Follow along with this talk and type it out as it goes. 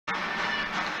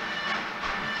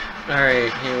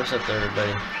Alright, hey, what's up there,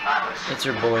 everybody? It's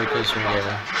your boy, Coziestroom.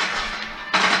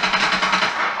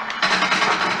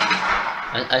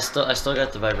 I still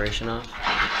got the vibration off.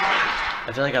 I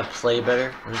feel like I play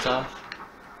better when it's off.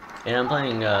 And I'm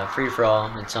playing free for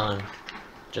all. It's on.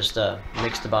 Just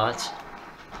mix the bots.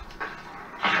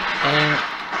 And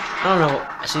I don't know.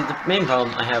 See, the main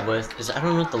problem I have with is I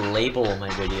don't know what to label my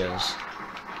videos.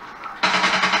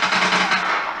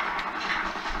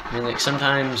 I mean, like,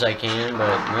 sometimes I can,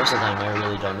 but most of the time I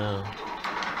really don't know.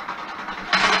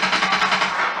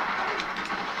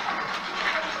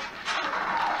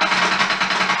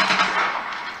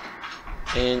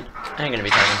 And I ain't gonna be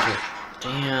talking to it.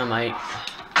 Damn, I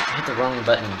hit the wrong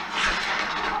button.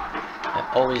 I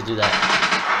always do that.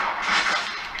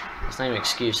 It's not even an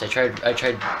excuse. I tried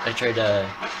doing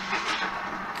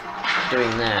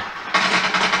that.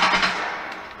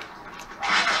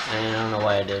 And I don't know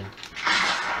why I did.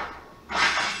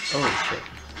 Oh shit.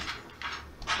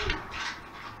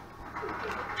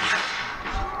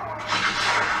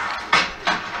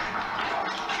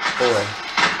 Boy.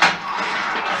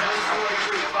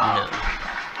 No.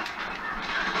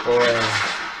 Boy.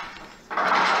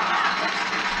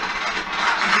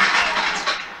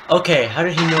 Okay, how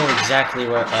did he know exactly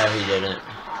where he didn't?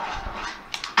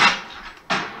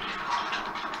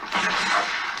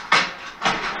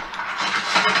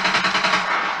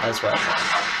 That's what I thought.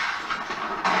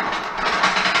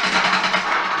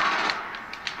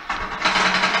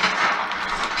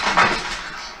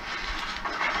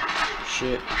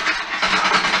 Shit.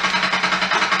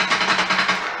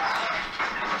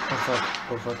 Oh fuck,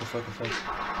 oh fuck, oh fuck, oh fuck.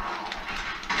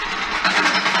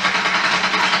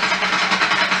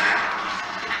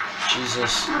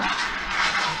 Jesus. I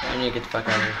need to get the fuck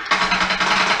out of here.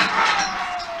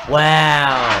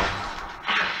 Wow.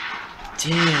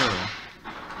 Damn.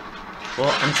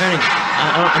 Well, I'm trying to...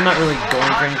 I'm not really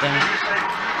going for anything.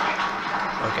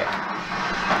 Okay.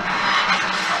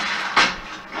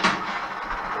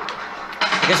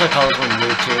 I guess I'll call this one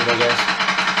NOOB, I guess.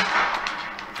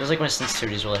 Feels like my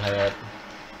sensitivity is really high up.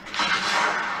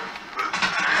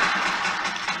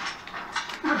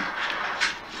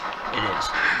 It is.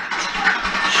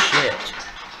 Shit.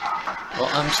 Well,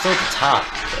 I'm still at the top,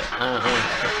 but I don't know.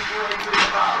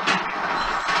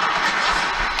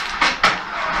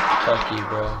 Fuck you,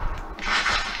 bro.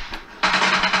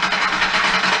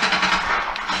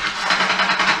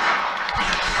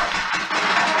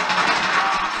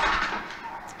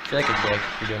 I feel like a dick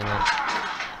for doing that.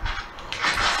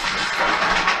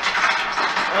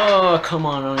 Oh, come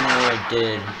on, I don't know what I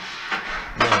did.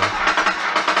 No.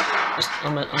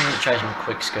 I'm gonna try some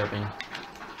quick scoping.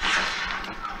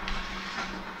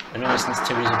 I know my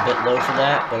sensitivity is a bit low for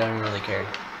that, but I don't really care.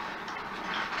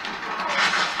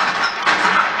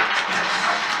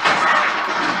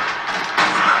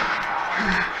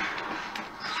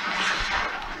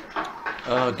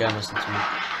 Oh god, my sensitivity.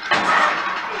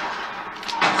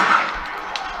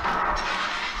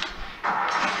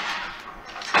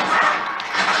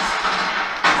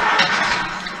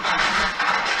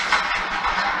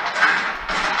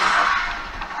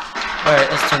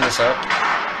 Alright, let's turn this up.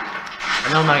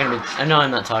 I know I'm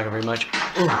not talking very much.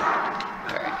 Ooh.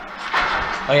 Alright.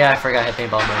 Oh yeah, I forgot I had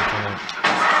paintball mode turned on.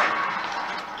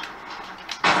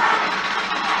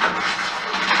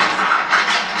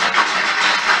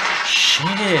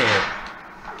 Shit.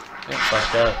 I got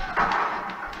fucked up.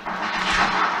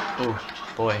 Ooh,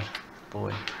 boy.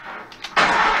 Boy.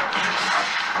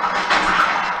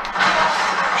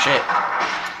 Shit.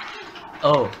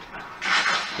 Oh.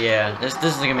 Yeah, this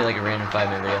is gonna be like a random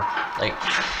 5-minute video. Like,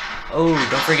 oh,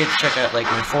 don't forget to check out like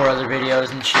my 4 other videos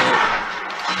and shit.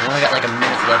 I only got like a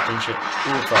minute left and shit.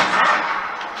 Ooh, fuck.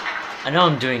 I know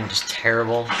I'm doing just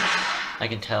terrible. I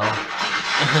can tell.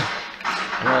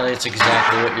 I know it's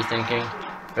exactly what you're thinking.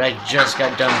 But I just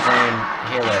got done playing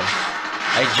Halo.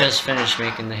 I just finished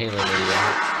making the Halo video.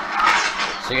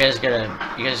 So you guys gotta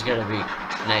be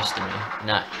nice to me,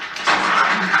 not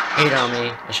hate on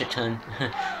me a shit ton.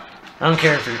 I don't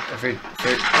care if you're like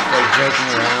joking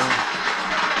around,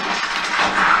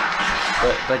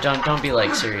 but don't be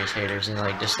like serious haters and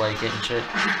like dislike it and shit.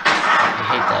 I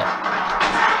hate that.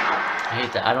 I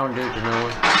hate that. I don't do it to no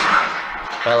one.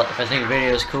 If I think a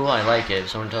video is cool, I like it. If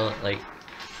someone tells like,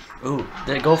 ooh,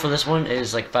 the goal for this one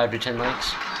is like 5 to 10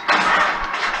 likes.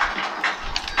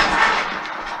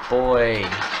 Boy,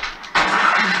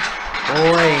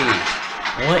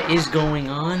 what is going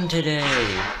on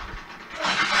today?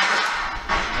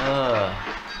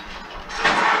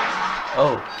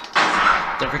 Oh,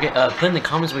 don't forget, put in the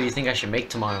comments what you think I should make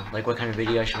tomorrow. Like what kind of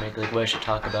video I should make, like what I should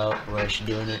talk about, what I should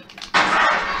do in it.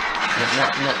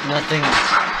 Nothing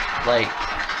like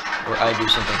or I do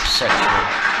something sexual.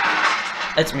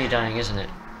 That's me dying, isn't it?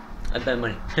 I bet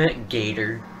money.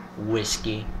 Gator,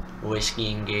 whiskey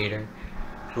and gator.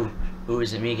 Who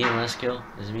is it? Me getting last kill?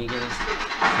 Is it me getting last?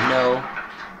 No.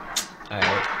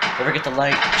 Alright. Don't forget to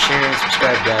like, share, and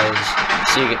subscribe, guys.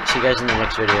 See you guys in the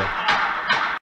next video.